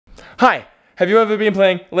Hi! Have you ever been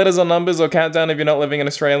playing letters or numbers or countdown if you're not living in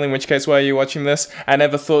Australia, in which case why are you watching this, and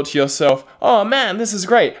ever thought to yourself, oh man, this is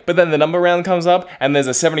great, but then the number round comes up and there's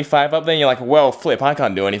a 75 up there and you're like, well flip, I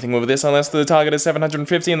can't do anything with this unless the target is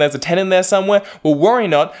 750 and there's a 10 in there somewhere? Well, worry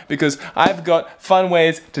not, because I've got fun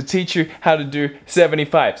ways to teach you how to do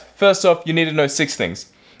 75s. First off, you need to know 6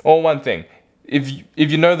 things, or one thing. If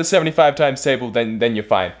you know the 75 times table, then you're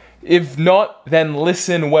fine. If not, then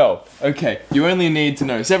listen well. Okay, you only need to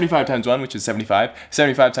know 75 times 1, which is 75,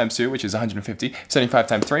 75 times 2, which is 150, 75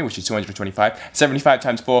 times 3, which is 225, 75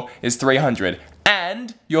 times 4 is 300,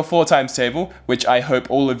 and your 4 times table, which I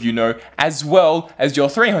hope all of you know, as well as your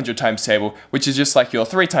 300 times table, which is just like your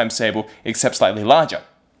 3 times table, except slightly larger.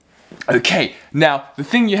 Okay, now the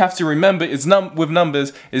thing you have to remember is with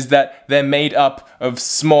numbers is that they're made up of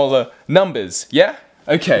smaller numbers, yeah?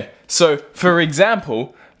 Okay, so for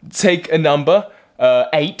example, take a number,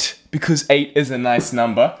 8, because 8 is a nice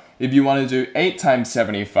number. If you want to do 8 times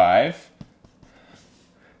 75,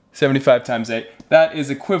 75 times 8, that is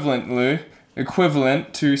equivalent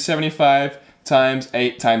to 75 times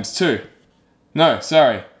 8 times 2. No,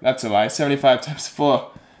 sorry, that's a lie. 75 times 4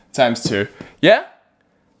 times 2. Yeah?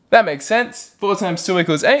 That makes sense. 4 times 2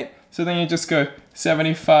 equals 8, so then you just go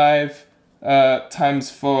 75 times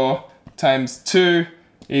 4 times 2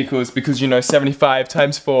 equals, because you know 75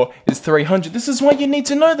 times 4 is 300. This is why you need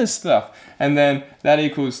to know this stuff. And then that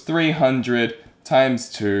equals 300 times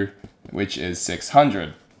 2, which is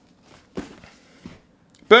 600.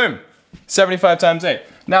 Boom! 75 times 8.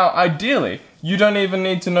 Now, ideally, you don't even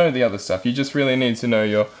need to know the other stuff. You just really need to know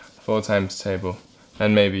your 4 times table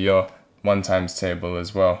and maybe your 1 times table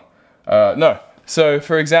as well. No. So,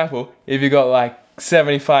 for example, if you got like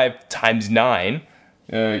 75 times 9,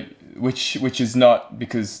 which is not,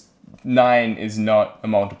 because 9 is not a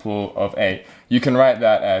multiple of 8. You can write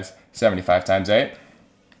that as 75 times 8,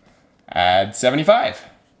 add 75,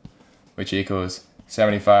 which equals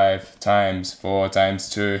 75 times 4 times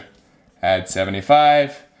 2, add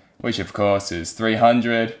 75, which of course is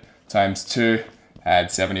 300 times 2, add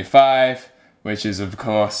 75, which is of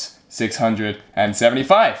course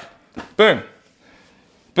 675. Boom,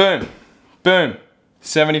 boom, boom,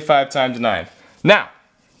 75 times 9. Now,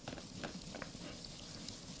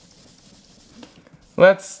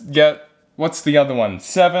 let's get, what's the other one?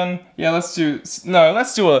 7? Yeah, let's do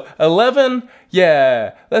 11?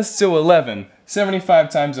 Yeah, let's do 11. 75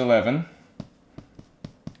 times 11.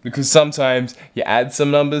 Because sometimes you add some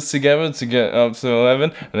numbers together to get up to 11,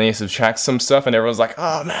 and then you subtract some stuff, and everyone's like,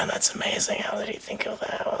 oh man, that's amazing, how did he think of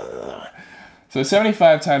that? So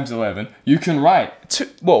 75 times 11, you can write,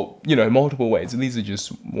 multiple ways, and these are just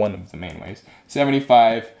one of the main ways.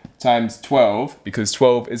 75 times 12, because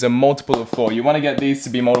 12 is a multiple of 4. You want to get these to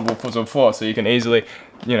be multiples of 4, so you can easily,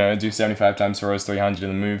 do 75 times 4 is 300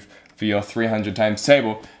 and move for your 300 times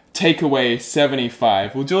table. Take away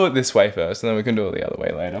 75. We'll do it this way first, and then we can do it the other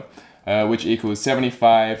way later. Which equals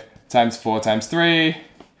 75 times 4 times 3.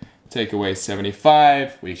 Take away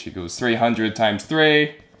 75, which equals 300 times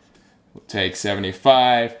 3. We'll take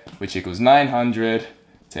 75, which equals 900.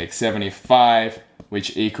 Take 75,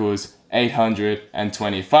 which equals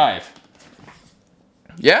 825.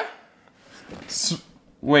 Yeah?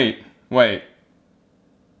 Wait.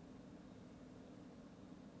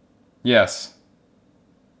 Yes.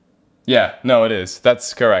 Yeah, no, it is.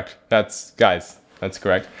 That's correct. That's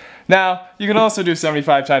correct. Now, you can also do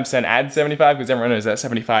 75 times 10, add 75, because everyone knows that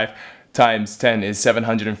 75 times 10 is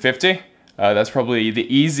 750. That's probably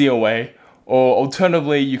the easier way. Or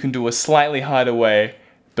alternatively, you can do a slightly harder way,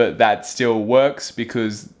 but that still works,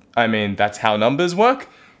 because that's how numbers work,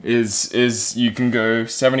 is you can go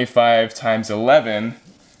 75 times 11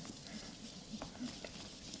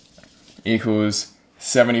 equals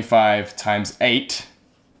 75 times 8,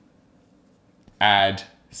 add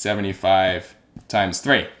 75 times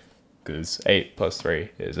 3, because 8 plus 3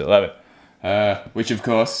 is 11. Which of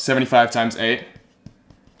course, 75 times 8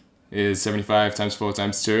 is 75 times 4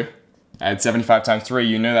 times 2. Add 75 times 3,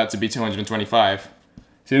 you know that to be 225.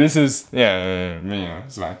 See, this is,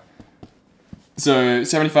 it's fine. So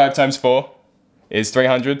 75 times 4 is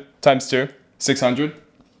 300, times 2, 600.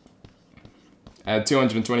 Add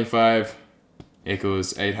 225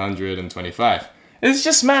 equals 825. It's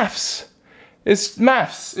just maths. It's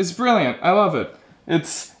maths. It's brilliant. I love it.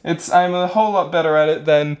 I'm a whole lot better at it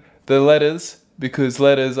than the letters, because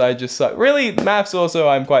letters I just suck. Really, maths also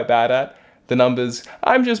I'm quite bad at. The numbers,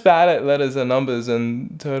 I'm just bad at letters and numbers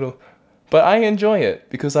and total. But I enjoy it,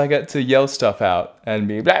 because I get to yell stuff out and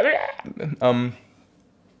be blah, blah.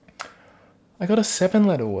 I got a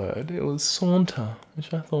 7-letter word. It was saunter,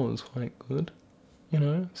 which I thought was quite good. You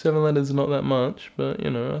know, 7 letters is not that much, but you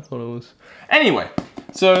know, I thought it was. Anyway,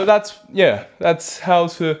 so that's how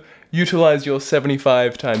to utilize your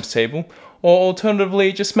 75 times table, or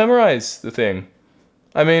alternatively, just memorize the thing.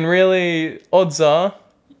 I mean, really, odds are,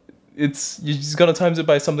 you just gotta times it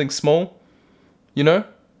by something small, you know?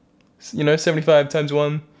 75 times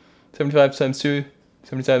 1, 75 times 2,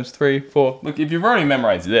 70 times 3, 4. Look, if you've already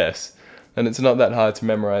memorized this, then it's not that hard to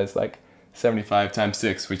memorize, like, 75 times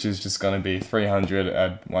 6, which is just gonna be 300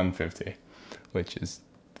 at 150, which is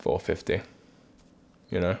 450,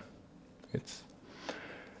 you know? It's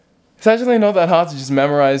actually not that hard to just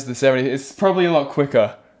memorize the 70. It's probably a lot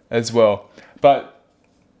quicker as well, but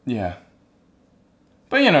yeah.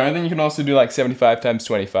 But you know, then you can also do like 75 times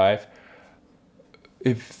 25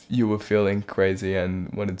 if you were feeling crazy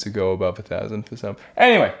and wanted to go above 1,000 for some.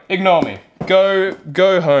 Anyway, ignore me. Go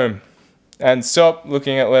home and stop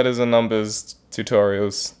looking at letters and numbers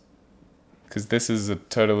tutorials, because this is a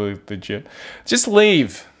totally legit. Just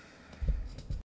leave.